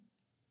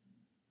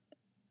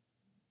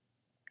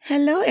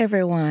Hello,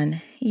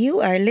 everyone. You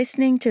are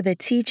listening to the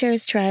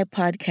Teachers Tribe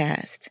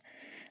podcast.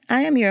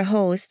 I am your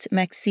host,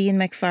 Maxine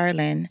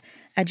McFarlane,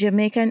 a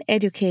Jamaican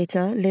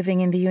educator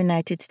living in the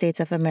United States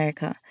of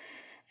America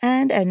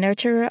and a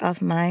nurturer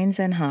of minds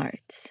and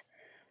hearts.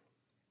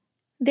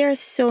 There are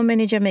so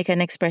many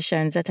Jamaican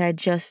expressions that I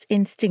just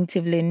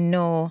instinctively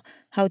know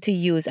how to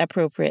use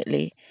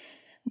appropriately,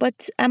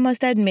 but I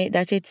must admit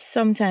that it's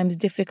sometimes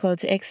difficult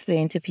to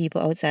explain to people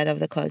outside of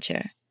the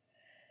culture.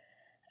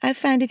 I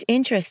find it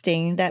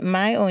interesting that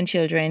my own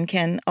children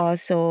can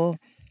also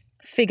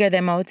figure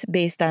them out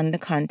based on the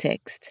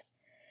context.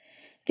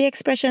 The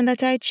expression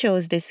that I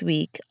chose this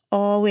week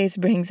always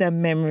brings a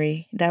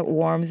memory that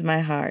warms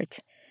my heart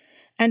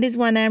and is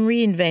one I'm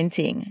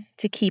reinventing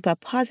to keep a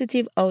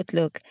positive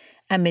outlook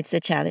amidst the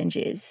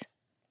challenges.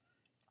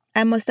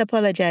 I must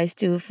apologize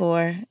too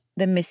for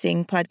the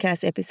missing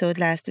podcast episode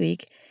last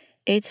week.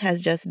 It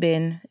has just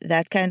been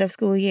that kind of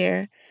school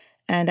year,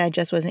 and I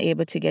just wasn't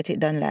able to get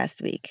it done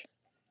last week.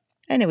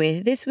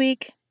 Anyway, this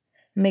week,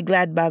 me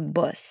Gladbag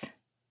Bus.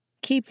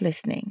 Keep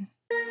listening.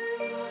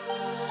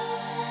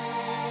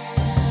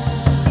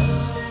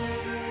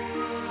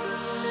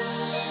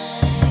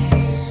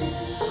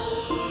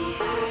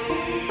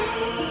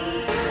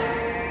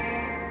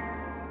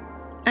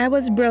 I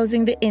was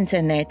browsing the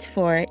internet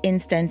for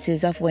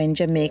instances of when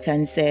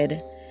Jamaicans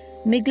said,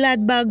 "Me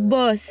Gladbag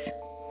Bus,"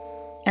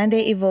 and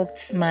they evoked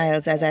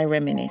smiles as I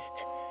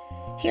reminisced.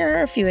 Here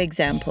are a few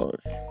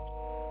examples.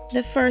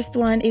 The first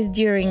one is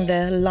during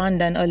the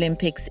London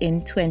Olympics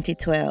in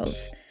 2012.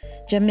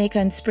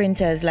 Jamaican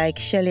sprinters like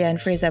Shelly-Ann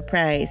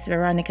Fraser-Pryce,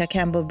 Veronica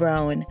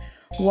Campbell-Brown,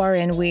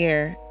 Warren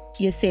Weir,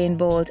 Usain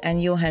Bolt,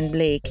 and Johan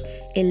Blake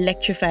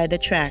electrified the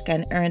track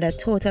and earned a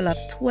total of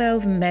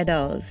 12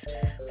 medals,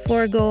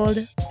 4 gold,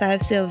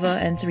 5 silver,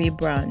 and 3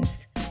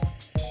 bronze.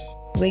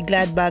 We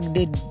Gladbag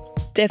did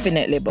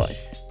definitely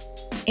bust.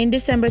 In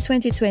December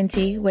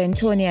 2020, when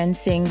Toni-Ann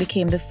Singh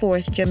became the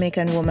 4th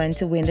Jamaican woman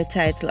to win the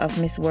title of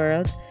Miss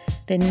World,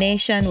 the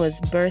nation was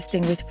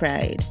bursting with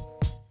pride.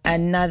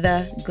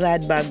 Another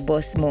Gladbag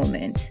bus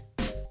moment.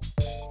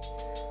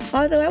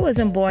 Although I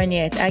wasn't born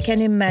yet, I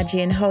can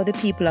imagine how the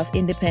people of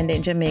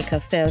independent Jamaica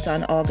felt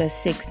on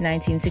August 6,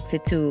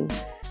 1962,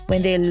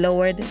 when they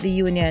lowered the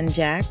Union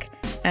Jack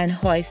and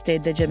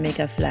hoisted the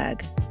Jamaica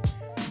flag.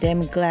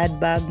 Them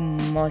Gladbag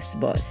must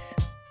bus.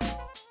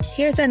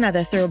 Here's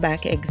another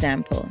throwback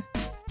example.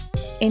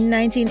 In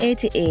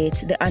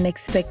 1988, the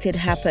unexpected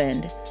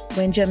happened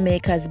when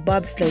Jamaica's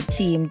bobsled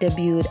team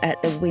debuted at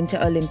the Winter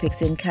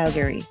Olympics in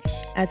Calgary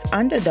as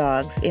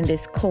underdogs in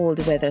this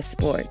cold weather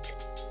sport.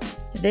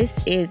 This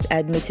is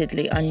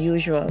admittedly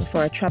unusual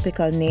for a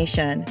tropical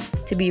nation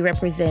to be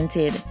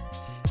represented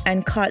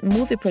and caught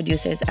movie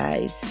producers'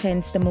 eyes,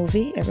 hence the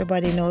movie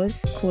everybody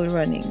knows, Cool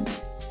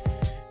Runnings.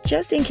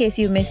 Just in case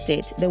you missed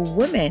it, the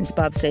women's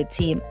bobsled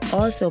team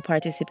also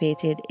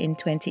participated in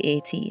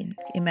 2018.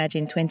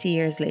 Imagine 20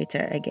 years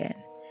later again.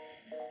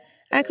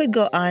 I could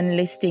go on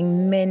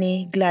listing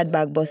many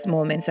Gladbag bus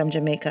moments from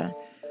Jamaica,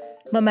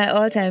 but my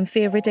all-time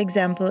favorite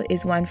example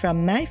is one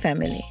from my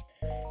family.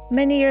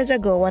 Many years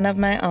ago, one of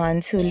my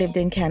aunts who lived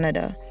in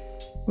Canada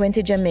went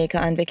to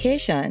Jamaica on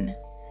vacation.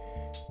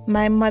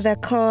 My mother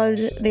called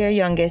their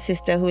youngest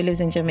sister who lives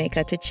in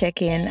Jamaica to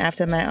check in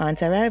after my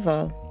aunt's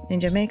arrival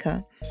in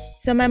Jamaica.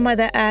 So my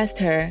mother asked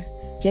her,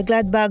 "Your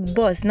Gladbag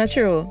bus, not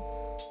true?"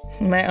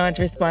 My aunt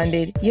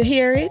responded, "You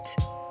hear it?"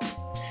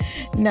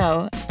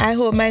 Now, I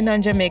hope my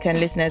non-Jamaican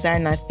listeners are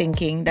not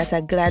thinking that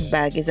a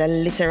Gladbag is a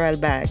literal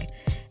bag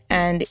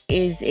and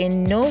is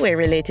in no way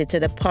related to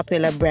the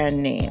popular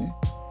brand name.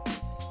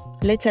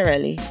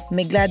 Literally,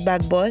 me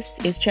Gladbag bus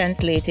is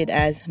translated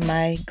as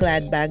my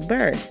Gladbag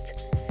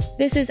burst.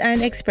 This is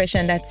an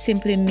expression that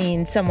simply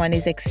means someone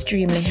is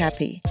extremely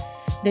happy.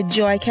 The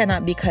joy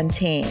cannot be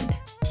contained.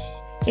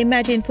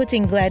 Imagine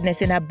putting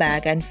gladness in a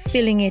bag and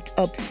filling it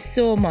up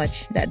so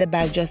much that the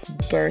bag just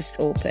bursts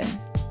open.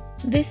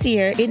 This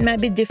year, it might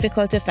be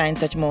difficult to find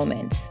such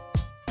moments.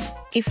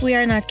 If we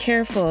are not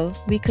careful,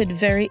 we could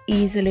very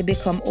easily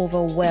become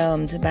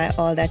overwhelmed by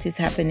all that is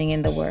happening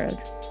in the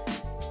world.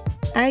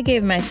 I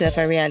gave myself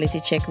a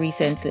reality check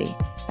recently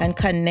and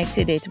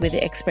connected it with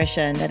the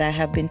expression that I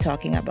have been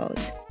talking about.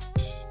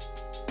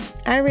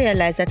 I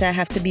realized that I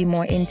have to be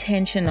more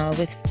intentional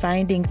with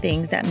finding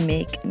things that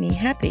make me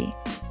happy.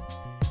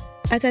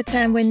 At a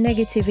time when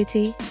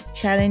negativity,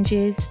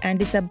 challenges, and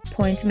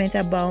disappointment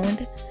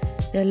abound,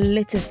 the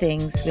little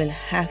things will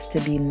have to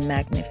be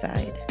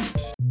magnified.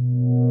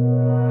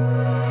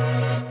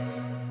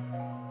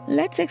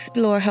 Let's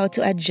explore how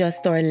to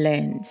adjust our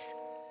lens.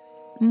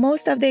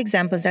 Most of the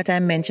examples that I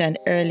mentioned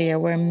earlier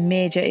were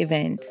major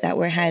events that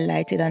were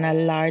highlighted on a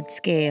large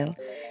scale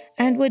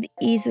and would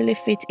easily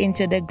fit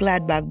into the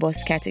Gladbag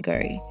bus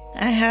category.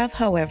 I have,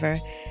 however,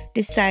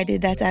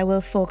 decided that I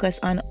will focus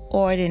on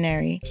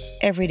ordinary,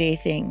 everyday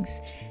things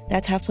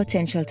that have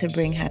potential to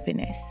bring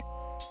happiness.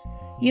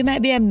 You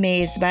might be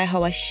amazed by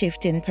how a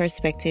shift in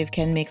perspective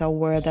can make a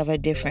world of a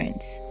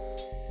difference.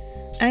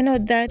 I know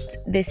that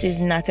this is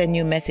not a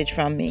new message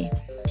from me,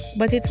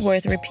 but it's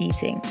worth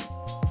repeating.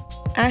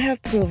 I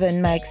have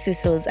proven Mike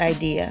Sissel's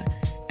idea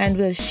and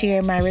will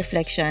share my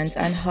reflections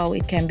on how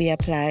it can be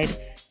applied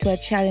to a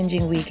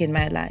challenging week in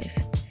my life.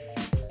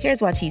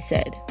 Here's what he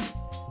said,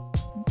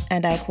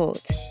 and I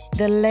quote,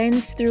 "The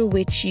lens through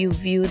which you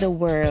view the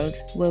world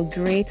will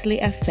greatly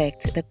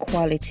affect the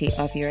quality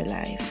of your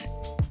life."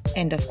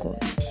 End of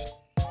quote.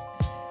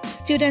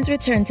 Students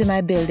returned to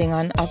my building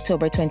on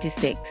October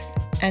 26th,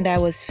 and I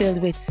was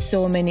filled with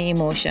so many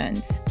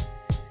emotions.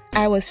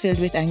 I was filled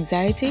with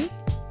anxiety,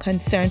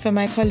 concern for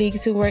my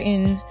colleagues who were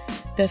in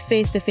the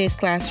face-to-face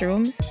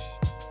classrooms,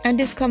 and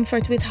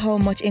discomfort with how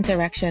much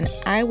interaction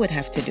I would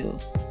have to do.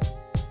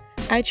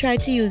 I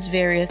tried to use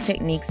various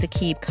techniques to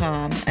keep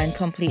calm and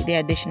complete the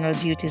additional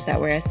duties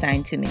that were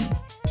assigned to me.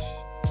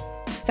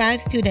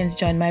 5 students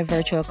joined my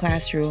virtual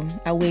classroom,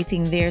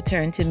 awaiting their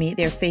turn to meet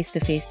their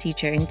face-to-face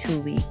teacher in 2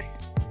 weeks.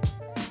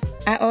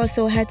 I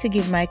also had to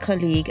give my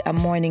colleague a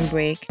morning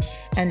break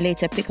and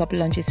later pick up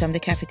lunches from the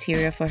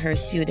cafeteria for her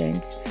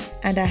students,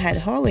 and I had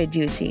hallway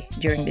duty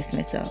during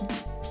dismissal.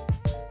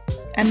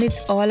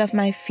 Amidst all of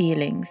my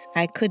feelings,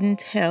 I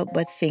couldn't help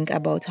but think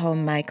about how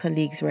my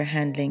colleagues were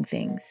handling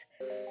things.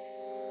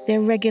 Their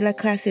regular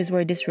classes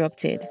were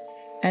disrupted,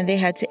 and they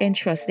had to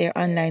entrust their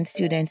online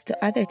students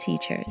to other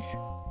teachers.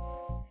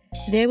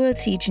 They will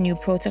teach new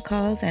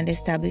protocols and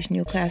establish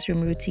new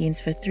classroom routines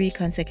for 3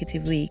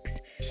 consecutive weeks,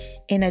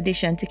 in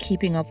addition to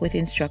keeping up with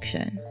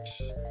instruction.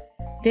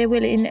 They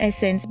will, in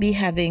essence, be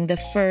having the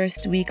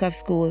first week of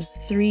school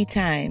 3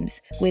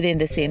 times within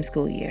the same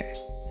school year.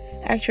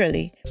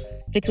 Actually,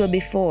 it will be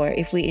 4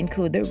 if we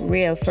include the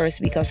real first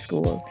week of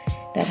school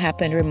that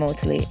happened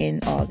remotely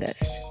in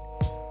August.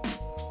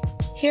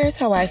 Here's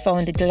how I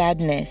found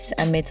gladness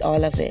amidst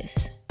all of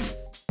this.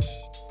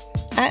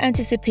 I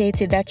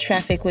anticipated that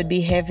traffic would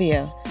be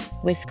heavier,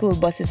 with school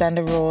buses on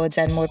the roads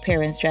and more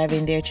parents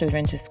driving their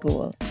children to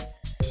school.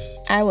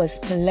 I was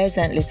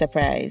pleasantly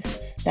surprised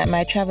that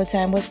my travel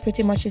time was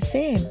pretty much the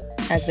same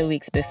as the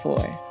weeks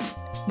before.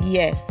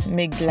 Yes,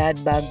 me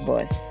glad bag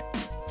bus.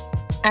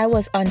 I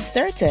was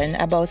uncertain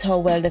about how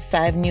well the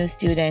 5 new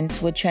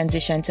students would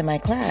transition to my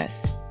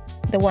class.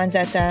 The ones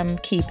that I'm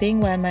keeping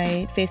while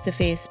my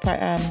face-to-face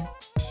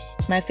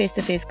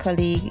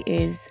colleague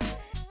is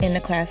in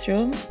the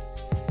classroom.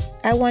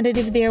 I wondered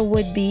if there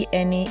would be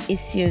any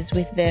issues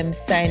with them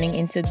signing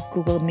into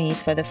Google Meet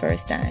for the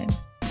first time.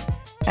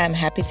 I'm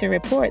happy to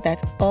report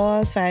that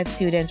all 5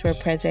 students were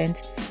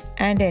present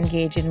and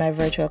engaged in my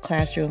virtual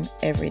classroom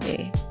every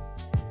day.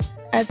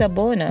 As a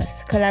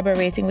bonus,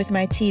 collaborating with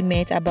my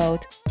teammate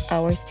about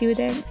our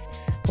students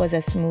was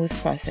a smooth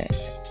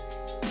process.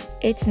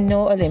 It's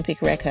no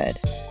Olympic record,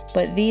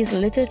 but these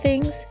little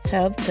things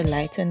help to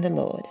lighten the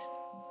load.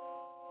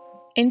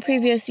 In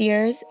previous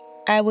years,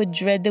 I would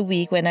dread the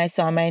week when I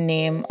saw my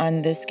name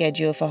on the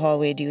schedule for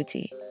hallway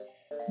duty.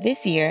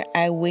 This year,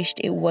 I wished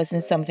it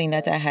wasn't something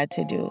that I had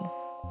to do.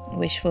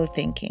 Wishful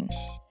thinking.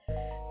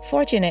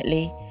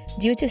 Fortunately,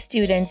 due to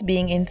students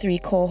being in 3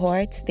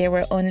 cohorts, there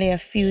were only a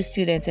few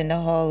students in the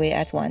hallway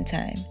at one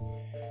time.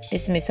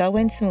 Dismissal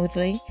went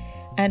smoothly,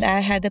 and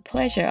I had the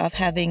pleasure of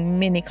having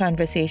mini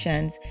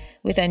conversations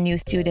with a new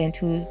student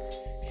who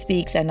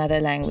speaks another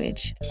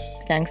language,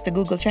 thanks to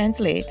Google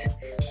Translate.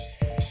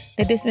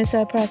 The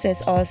dismissal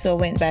process also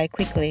went by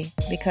quickly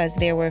because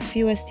there were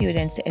fewer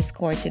students to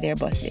escort to their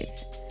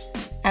buses.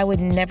 I would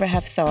never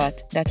have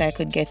thought that I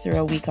could get through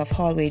a week of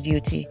hallway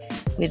duty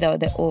without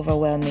the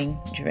overwhelming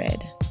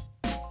dread.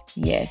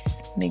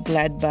 Yes, me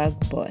glad bag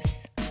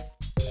boss.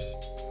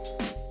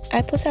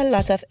 I put a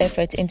lot of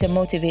effort into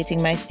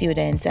motivating my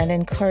students and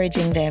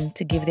encouraging them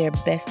to give their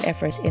best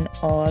effort in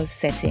all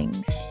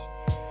settings.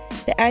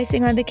 The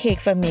icing on the cake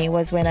for me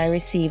was when I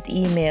received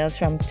emails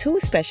from 2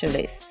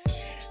 specialists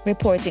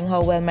reporting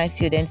how well my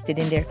students did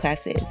in their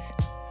classes.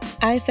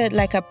 I felt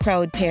like a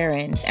proud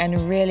parent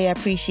and really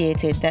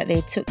appreciated that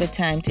they took the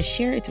time to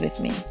share it with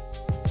me.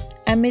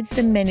 Amidst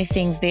the many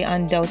things they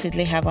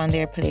undoubtedly have on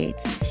their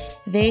plates,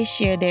 they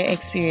shared their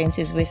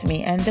experiences with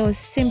me, and those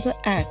simple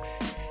acts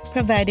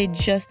provided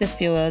just the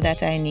fuel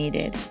that I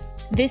needed.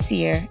 This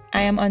year,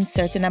 I am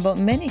uncertain about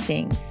many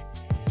things,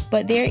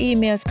 but their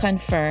emails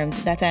confirmed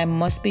that I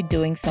must be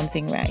doing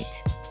something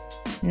right.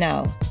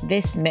 Now,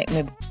 this make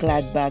me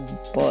glad bag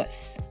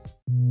boss.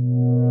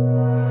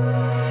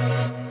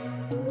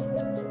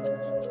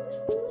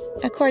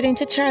 According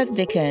to Charles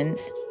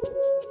Dickens,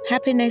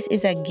 happiness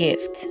is a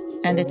gift,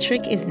 and the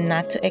trick is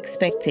not to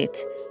expect it,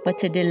 but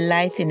to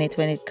delight in it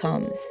when it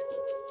comes.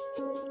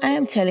 I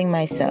am telling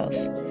myself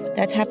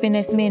that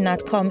happiness may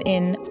not come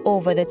in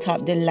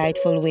over-the-top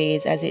delightful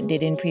ways as it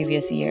did in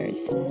previous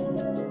years.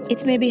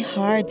 It may be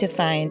hard to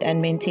find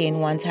and maintain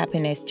one's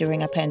happiness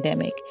during a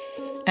pandemic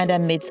and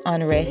amidst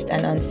unrest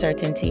and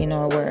uncertainty in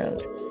our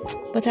world,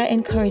 but I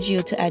encourage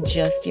you to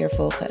adjust your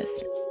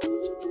focus.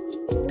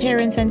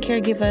 Parents and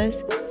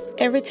caregivers,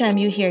 every time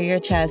you hear your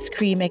child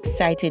scream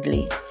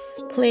excitedly,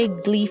 play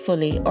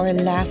gleefully, or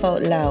laugh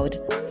out loud,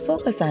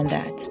 focus on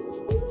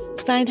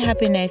that. Find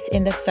happiness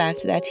in the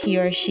fact that he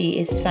or she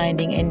is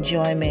finding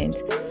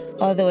enjoyment,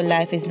 although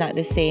life is not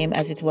the same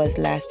as it was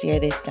last year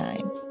this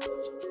time.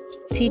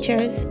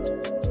 Teachers,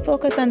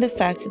 Focus on the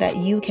fact that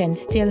you can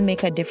still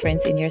make a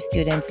difference in your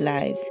students'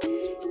 lives,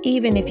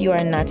 even if you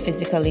are not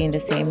physically in the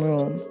same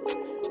room,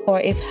 or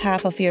if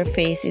half of your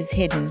face is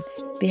hidden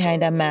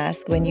behind a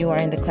mask when you are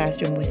in the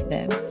classroom with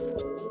them.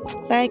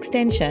 By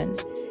extension,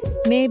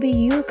 maybe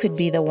you could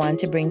be the one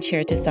to bring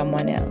cheer to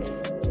someone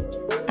else.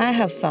 I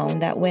have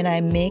found that when I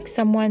make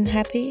someone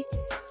happy,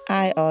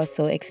 I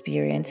also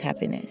experience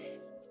happiness.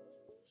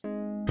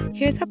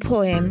 Here's a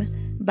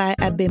poem by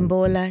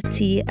Abimbola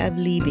T.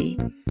 Avlibi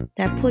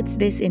that puts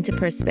this into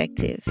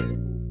perspective.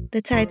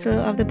 The title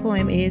of the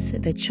poem is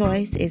The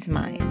Choice is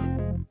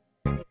Mine.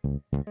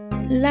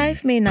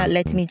 Life may not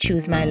let me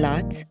choose my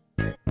lot,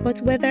 but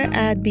whether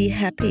I'd be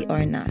happy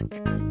or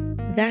not,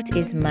 that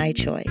is my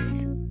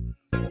choice.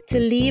 To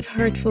leave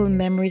hurtful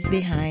memories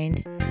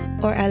behind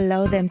or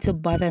allow them to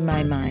bother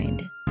my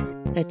mind,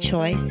 the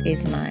choice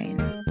is mine.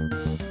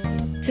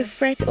 To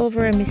fret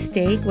over a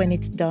mistake when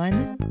it's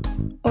done,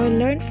 or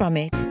learn from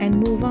it and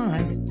move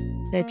on,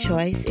 the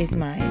choice is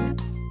mine.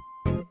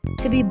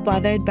 To be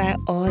bothered by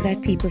all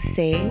that people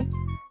say,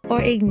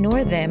 or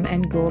ignore them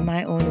and go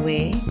my own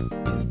way,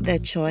 the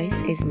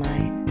choice is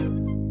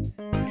mine.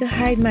 To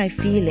hide my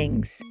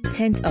feelings,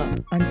 pent up,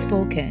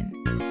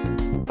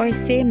 unspoken, or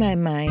say my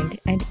mind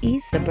and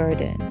ease the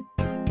burden,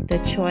 the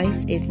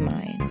choice is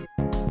mine.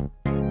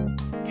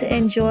 To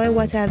enjoy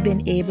what I've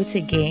been able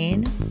to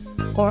gain,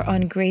 or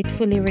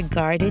ungratefully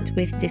regard it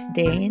with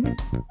disdain,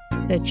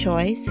 the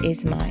choice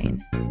is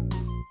mine.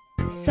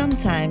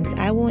 Sometimes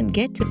I won't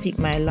get to pick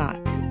my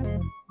lot,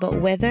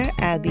 but whether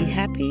I'll be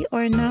happy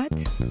or not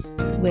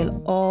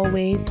will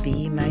always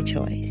be my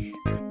choice.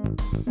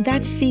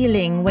 That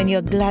feeling when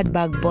your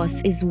Gladbach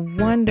bus is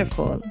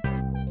wonderful.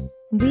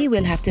 We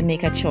will have to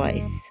make a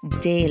choice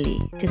daily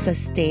to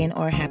sustain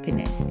our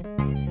happiness.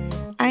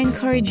 I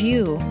encourage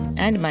you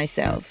and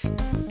myself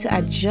to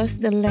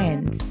adjust the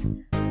lens,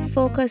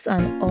 focus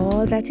on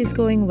all that is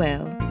going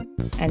well,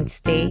 and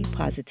stay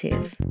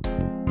positive.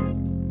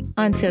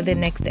 Until the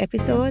next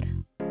episode,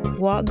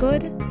 walk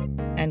good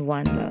and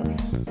one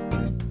love.